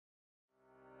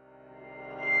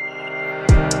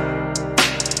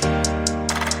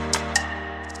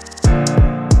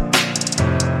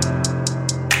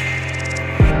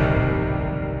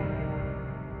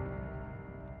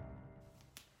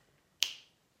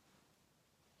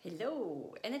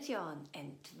Hello, Energy On,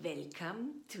 and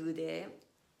welcome to the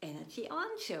Energy On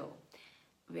show,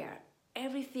 where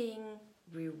everything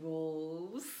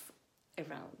revolves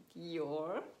around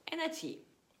your energy.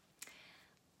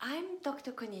 I'm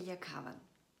Dr. Cornelia Kavan,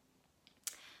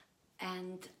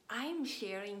 and I'm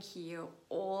sharing here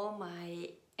all my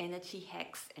energy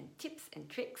hacks and tips and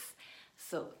tricks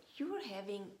so you're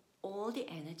having all the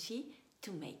energy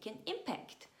to make an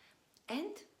impact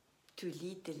and to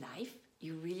lead the life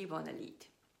you really want to lead.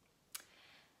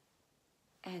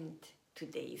 And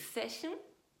today's session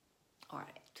or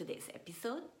today's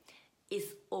episode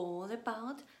is all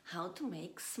about how to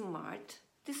make smart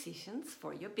decisions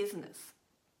for your business.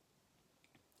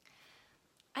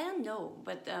 I don't know,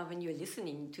 but when you're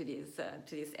listening to this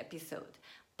episode,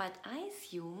 but I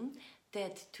assume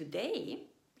that today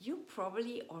you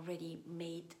probably already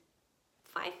made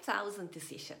 5,000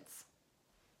 decisions.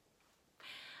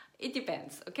 It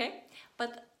depends, okay?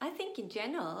 But I think in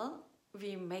general,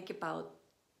 we make about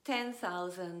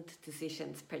 10,000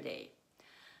 decisions per day.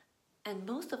 And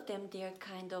most of them, they're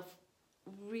kind of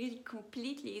really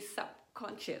completely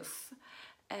subconscious.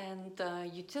 And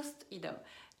you just,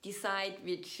 decide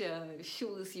which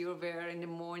shoes you wear in the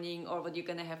morning or what you're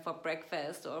going to have for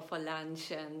breakfast or for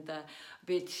lunch and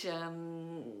which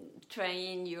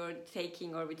train you're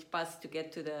taking or which bus to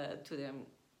get to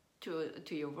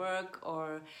your work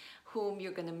or whom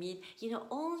you're going to meet.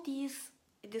 All these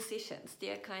decisions,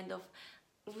 they're kind of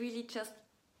really just,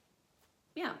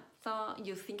 so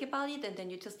you think about it and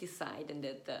then you just decide and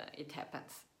that it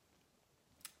happens.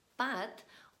 But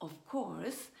of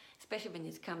course, especially when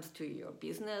it comes to your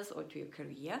business or to your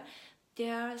career,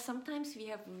 sometimes we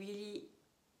have really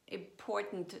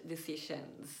important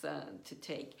decisions to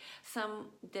take.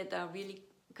 Some that are really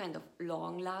kind of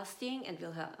long-lasting and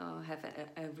will have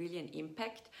a really an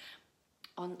impact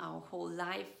on our whole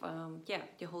life,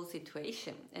 the whole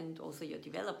situation and also your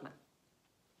development.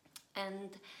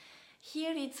 And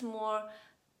here it's more,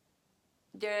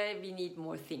 there we need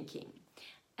more thinking.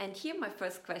 And here my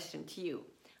first question to you,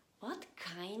 what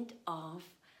kind of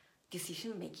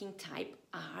decision-making type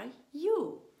are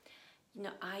you?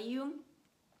 Are you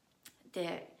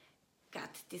the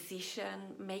gut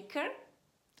decision maker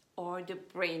or the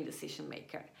brain decision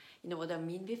maker? You know what I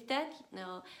mean with that?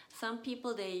 Some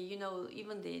people, they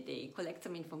collect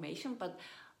some information, but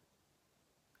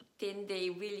then they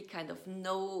really kind of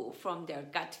know from their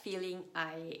gut feeling,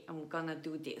 I am gonna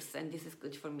do this and this is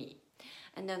good for me.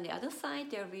 And on the other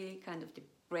side, they're really kind of the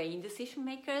brain decision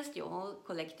makers. They're all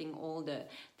collecting all the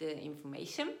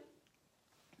information.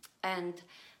 And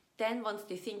then once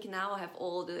they think, now I have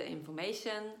all the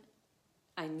information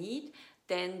I need,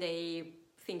 then they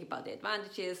think about the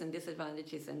advantages and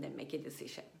disadvantages and then make a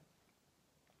decision.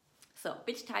 So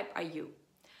which type are you?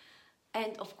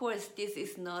 And of course, this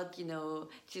is not,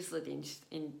 chiseled in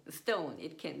stone.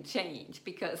 It can change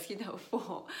because,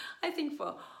 for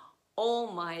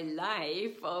all my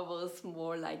life, I was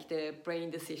more like the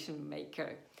brain decision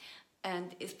maker.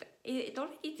 And it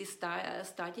already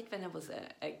started when I was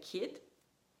a kid,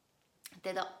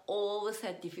 that I always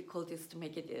had difficulties to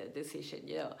make a decision,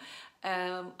 it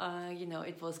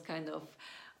was kind of,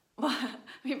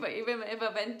 if I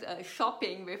went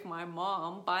shopping with my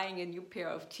mom, buying a new pair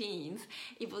of jeans,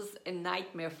 it was a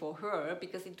nightmare for her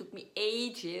because it took me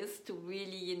ages to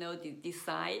really,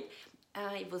 decide.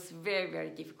 It was very, very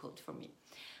difficult for me.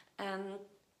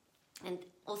 And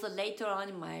also later on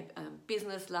in my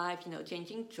business life,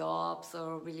 changing jobs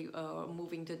or really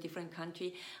moving to a different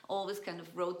country, always kind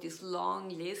of wrote this long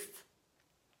list,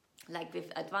 like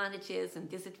with advantages and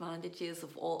disadvantages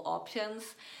of all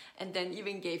options, and then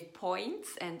even gave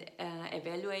points and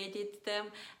evaluated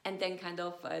them, and then kind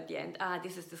of at the end,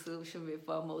 this is the solution with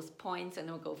most points, and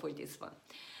I'll go for this one.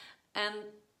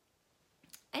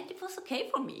 And it was okay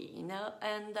for me,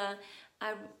 and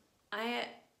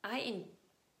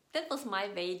that was my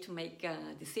way to make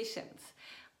decisions.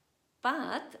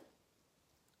 But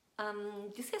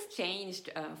this has changed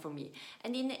for me.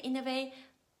 And in a way,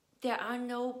 there are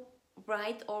no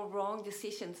right or wrong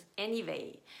decisions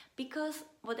anyway. Because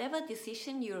whatever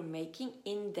decision you're making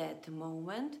in that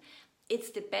moment, it's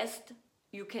the best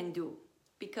you can do.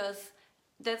 Because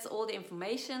that's all the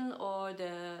information or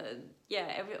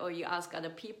or you ask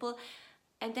other people.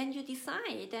 And then you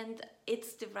decide, and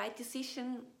it's the right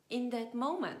decision in that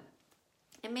moment.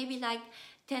 And maybe like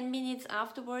 10 minutes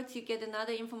afterwards, you get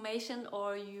another information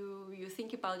or you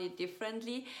think about it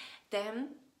differently,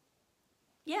 then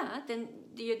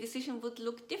your decision would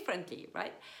look differently,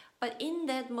 right? But in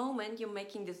that moment, you're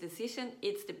making this decision,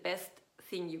 it's the best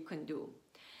thing you can do.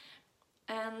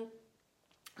 And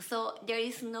So there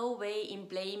is no way in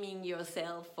blaming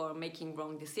yourself for making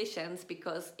wrong decisions,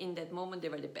 because in that moment they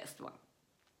were the best one.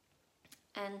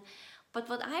 And but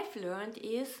what I've learned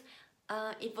is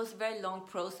it was a very long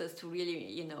process to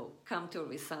really, come to a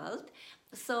result.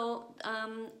 So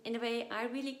in a way, I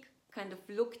really kind of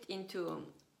looked into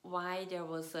why there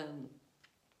was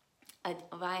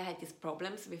why I had these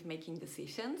problems with making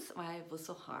decisions, why it was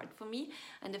so hard for me.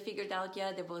 And I figured out,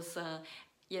 there was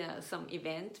some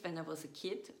event when I was a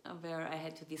kid where I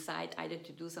had to decide either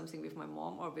to do something with my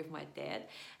mom or with my dad.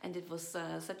 And it was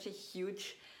such a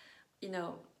huge, it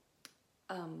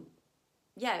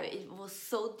was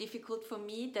so difficult for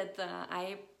me that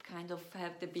I kind of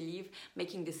have the belief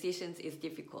making decisions is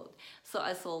difficult. So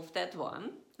I solved that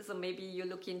one. So maybe you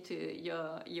look into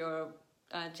your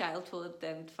childhood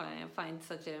and find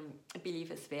such a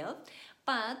belief as well.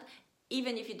 But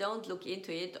even if you don't look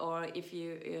into it, or if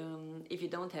you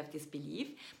don't have this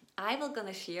belief, I will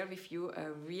gonna share with you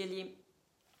a really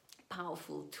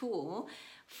powerful tool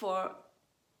for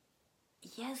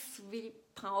really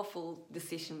powerful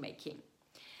decision making.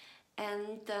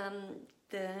 And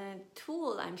the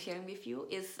tool I'm sharing with you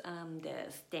is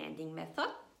the standing method.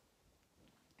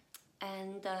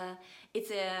 And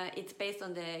it's based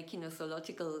on the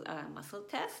kinesiological muscle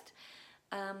test,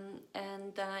 and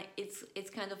it's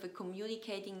kind of a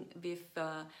communicating with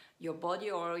your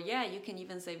body, or you can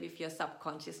even say with your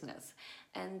subconsciousness.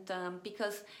 And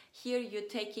because here you're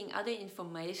taking other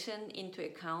information into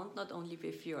account, not only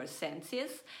with your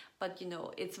senses, but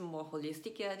it's a more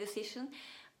holistic decision,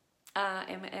 a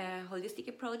holistic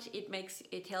approach.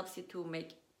 It helps you to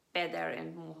make better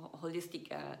and more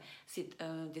holistic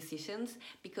decisions,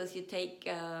 because you take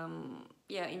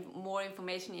more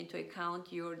information into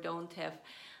account you don't have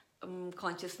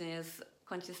consciously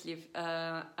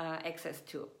access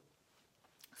to.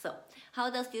 So how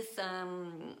does this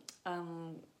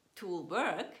tool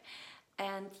work?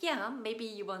 And maybe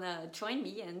you wanna join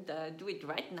me and do it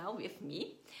right now with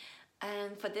me.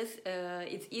 And for this,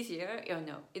 it's easier,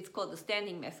 it's called the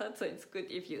standing method, so it's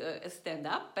good if you stand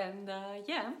up and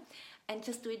and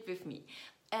just do it with me.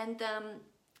 And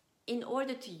in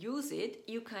order to use it,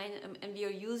 you and we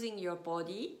are using your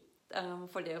body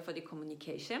for the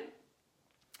communication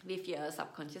with your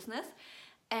subconsciousness.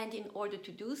 And in order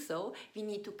to do so, we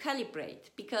need to calibrate,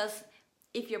 because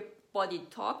if your body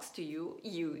talks to you,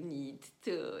 you need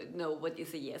to know what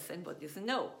is a yes and what is a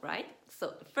no, right?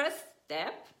 So the first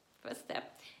step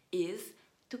is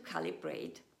to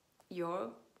calibrate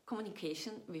your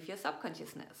communication with your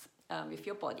subconsciousness, with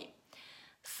your body.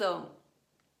 So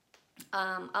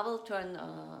I will turn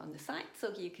on the side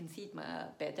so you can see it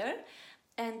better.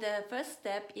 And the first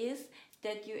step is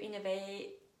that you, in a way,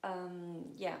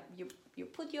 you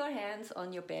put your hands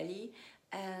on your belly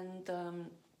and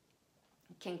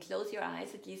can close your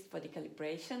eyes, at least for the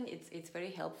calibration. It's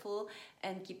very helpful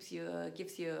and gives you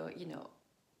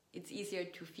it's easier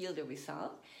to feel the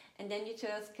result. And then you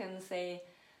just can say,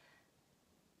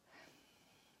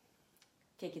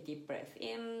 take a deep breath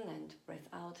in and breath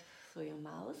out through your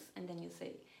mouth. And then you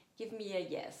say, give me a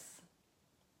yes.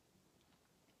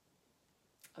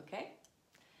 Okay?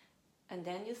 And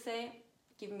then you say,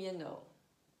 give me a no.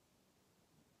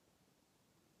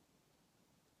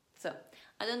 So,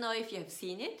 I don't know if you have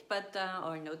seen it, but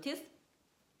or noticed,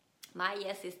 my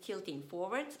yes is tilting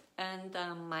forwards and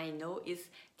my no is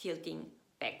tilting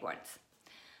backwards.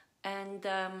 And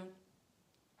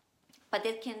but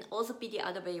it can also be the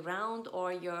other way around,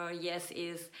 or your yes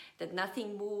is that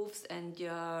nothing moves and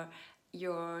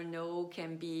your no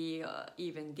can be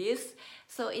even this.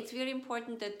 So it's very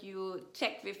important that you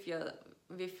check with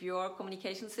your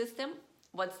communication system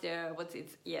what's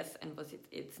its yes and what's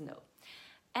its no.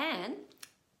 And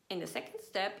in the second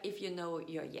step, if you know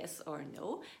your yes or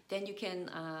no, then you can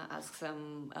ask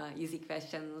some easy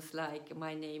questions like,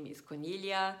 my name is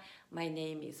Cornelia, my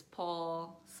name is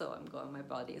Paul, so my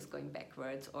body is going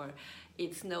backwards, or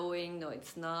it's snowing, no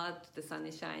it's not, the sun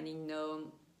is shining,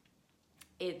 no,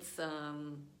 it's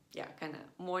kind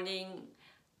of morning,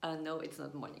 no it's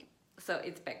not morning, so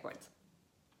it's backwards.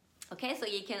 Okay, so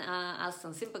you can ask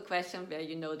some simple questions where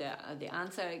you know the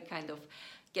answer, kind of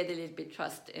get a little bit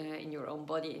trust in your own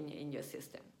body, in your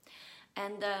system.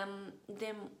 And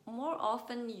the more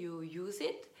often you use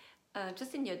it,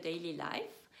 just in your daily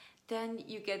life, then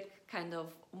you get kind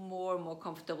of more and more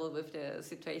comfortable with the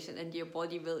situation, and your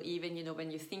body will even,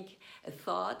 when you think a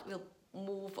thought, will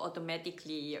move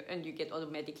automatically, and you get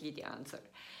automatically the answer.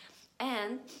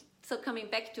 And so coming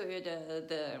back to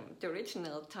the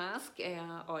original task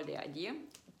or the idea,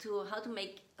 to how to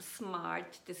make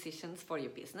smart decisions for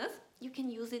your business, you can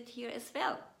use it here as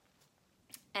well.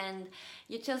 And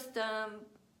you just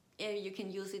you can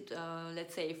use it,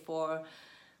 let's say, for,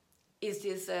 is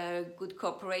this a good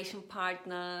cooperation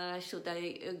partner? Should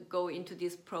I go into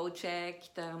this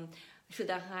project? Should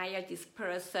I hire this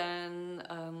person?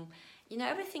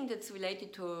 Everything that's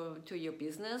related to your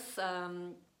business.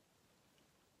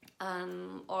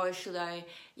 Or should I,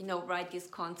 write this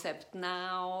concept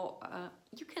now?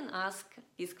 You can ask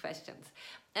these questions.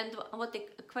 And what the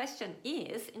question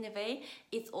is, in a way,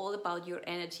 it's all about your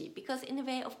energy. Because in a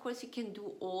way, of course, you can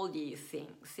do all these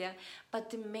things, yeah? But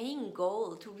the main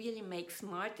goal to really make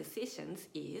smart decisions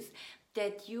is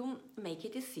that you make a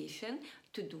decision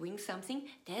to doing something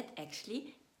that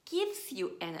actually gives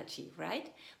you energy,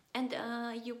 right? And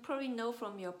you probably know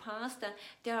from your past that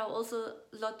there are also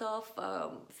a lot of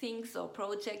things or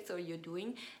projects or you're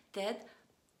doing that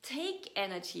take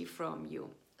energy from you.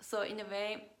 So in a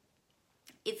way,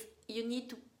 you need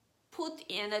to put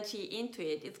energy into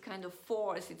it. It's kind of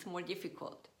force, it's more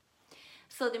difficult.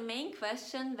 So the main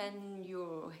question when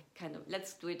you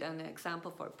let's do it an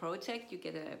example for a project. You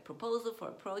get a proposal for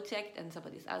a project and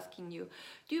somebody's asking you,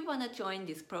 do you want to join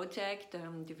this project?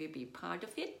 Do you be part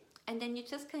of it? And then you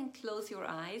just can close your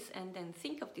eyes and then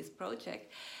think of this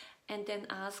project and then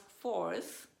ask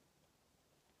force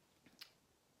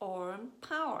or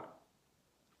power.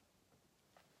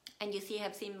 And you see, I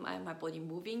have seen my body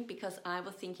moving because I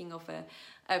was thinking of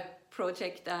a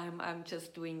project I'm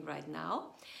just doing right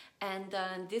now. And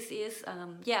this is,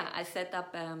 I set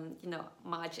up,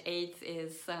 March 8th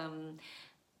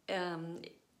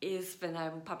is when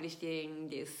I'm publishing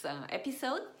this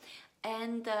episode.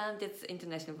 And that's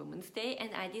International Women's Day.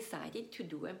 And I decided to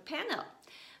do a panel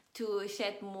to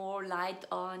shed more light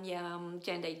on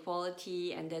gender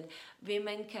equality and that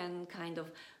women can kind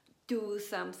of do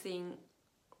something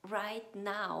right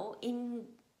now in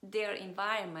their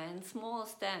environment, small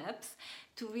steps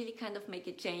to really kind of make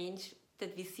a change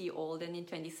that we see all then in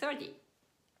 2030.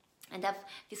 And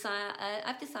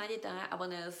I've decided I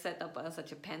want to set up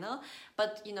such a panel,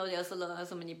 but there's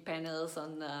so many panels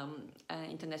on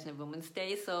International Women's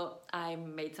Day, so I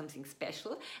made something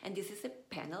special, and this is a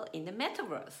panel in the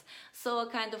metaverse. So I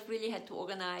kind of really had to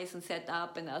organize and set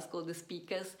up and ask all the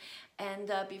speakers, and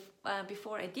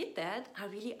before I did that, I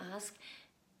really asked,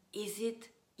 is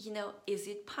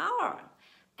it power?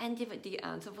 And the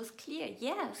answer was clear,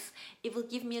 yes, it will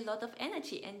give me a lot of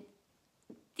energy. And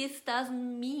this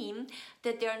doesn't mean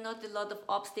that there are not a lot of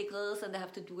obstacles and I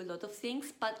have to do a lot of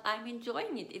things, but I'm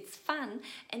enjoying it. It's fun,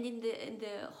 and in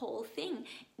the whole thing,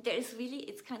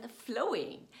 it's kind of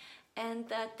flowing, and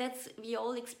that's we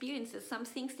all experience that some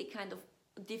things they kind of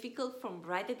difficult from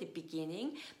right at the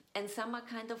beginning, and some are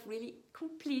kind of really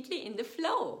completely in the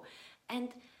flow. And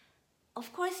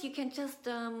of course, you can just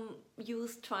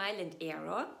use trial and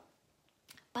error,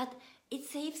 but it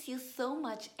saves you so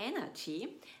much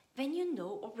energy when you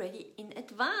know already in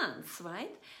advance,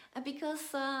 right?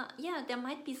 Because, there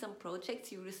might be some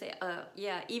projects you will say,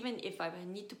 even if I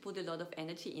need to put a lot of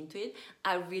energy into it,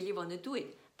 I really want to do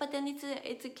it. But then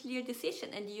it's a clear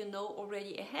decision and you know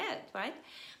already ahead, right?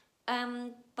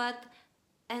 And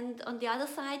on the other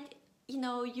side,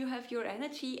 you have your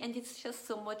energy and it's just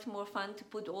so much more fun to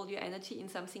put all your energy in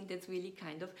something that's really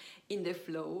kind of in the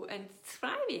flow and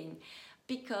thriving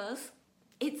because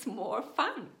it's more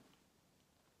fun.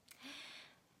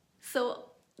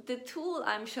 So the tool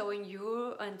I'm showing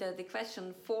you under the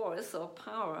question force or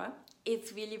power,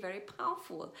 it's really very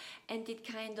powerful, and it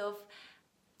kind of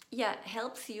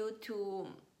helps you to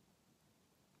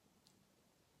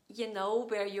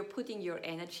where you're putting your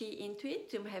energy into it,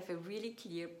 to have a really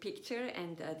clear picture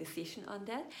and a decision on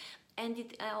that. And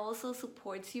it also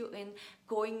supports you in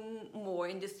going more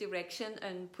in this direction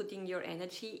and putting your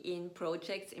energy in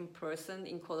projects, in person,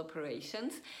 in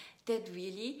collaborations that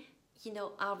really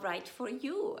are right for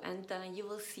you, and you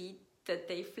will see that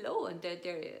they flow and that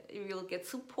you will get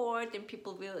support and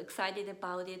people will be excited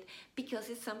about it because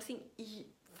it's something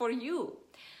for you.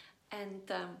 And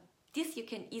this you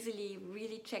can easily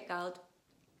really check out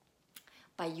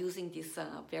by using this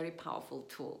very powerful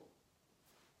tool.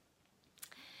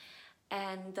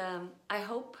 And I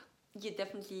hope you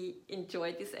definitely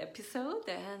enjoyed this episode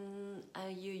and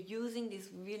you're using this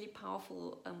really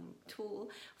powerful tool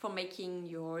for making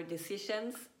your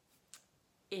decisions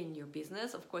in your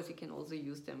business. Of course, you can also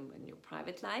use them in your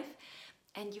private life,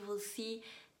 and you will see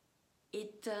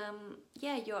it.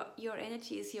 Your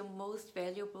energy is your most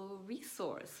valuable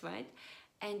resource, right?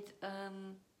 And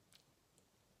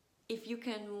if you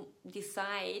can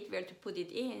decide where to put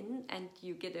it in and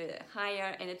you get a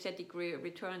higher energetic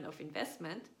return of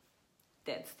investment,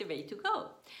 that's the way to go.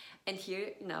 And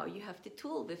here now you have the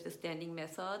tool with the standing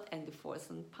method and the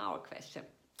force and power question.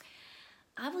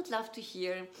 I would love to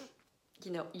hear,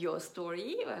 your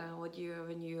story,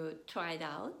 when you tried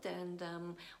out, and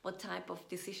what type of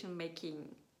decision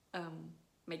making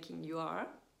you are.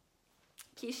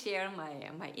 Please share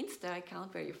my Insta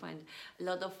account, where you find a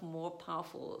lot of more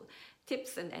powerful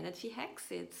tips and energy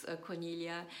hacks. It's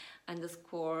Cornelia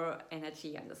underscore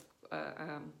energy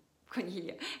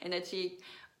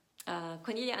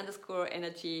Cornelia underscore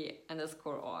energy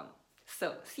underscore on.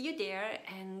 So see you there,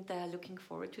 and looking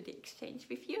forward to the exchange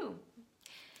with you.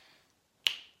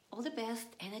 All the best,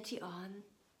 energy on,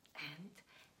 and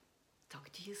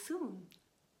talk to you soon.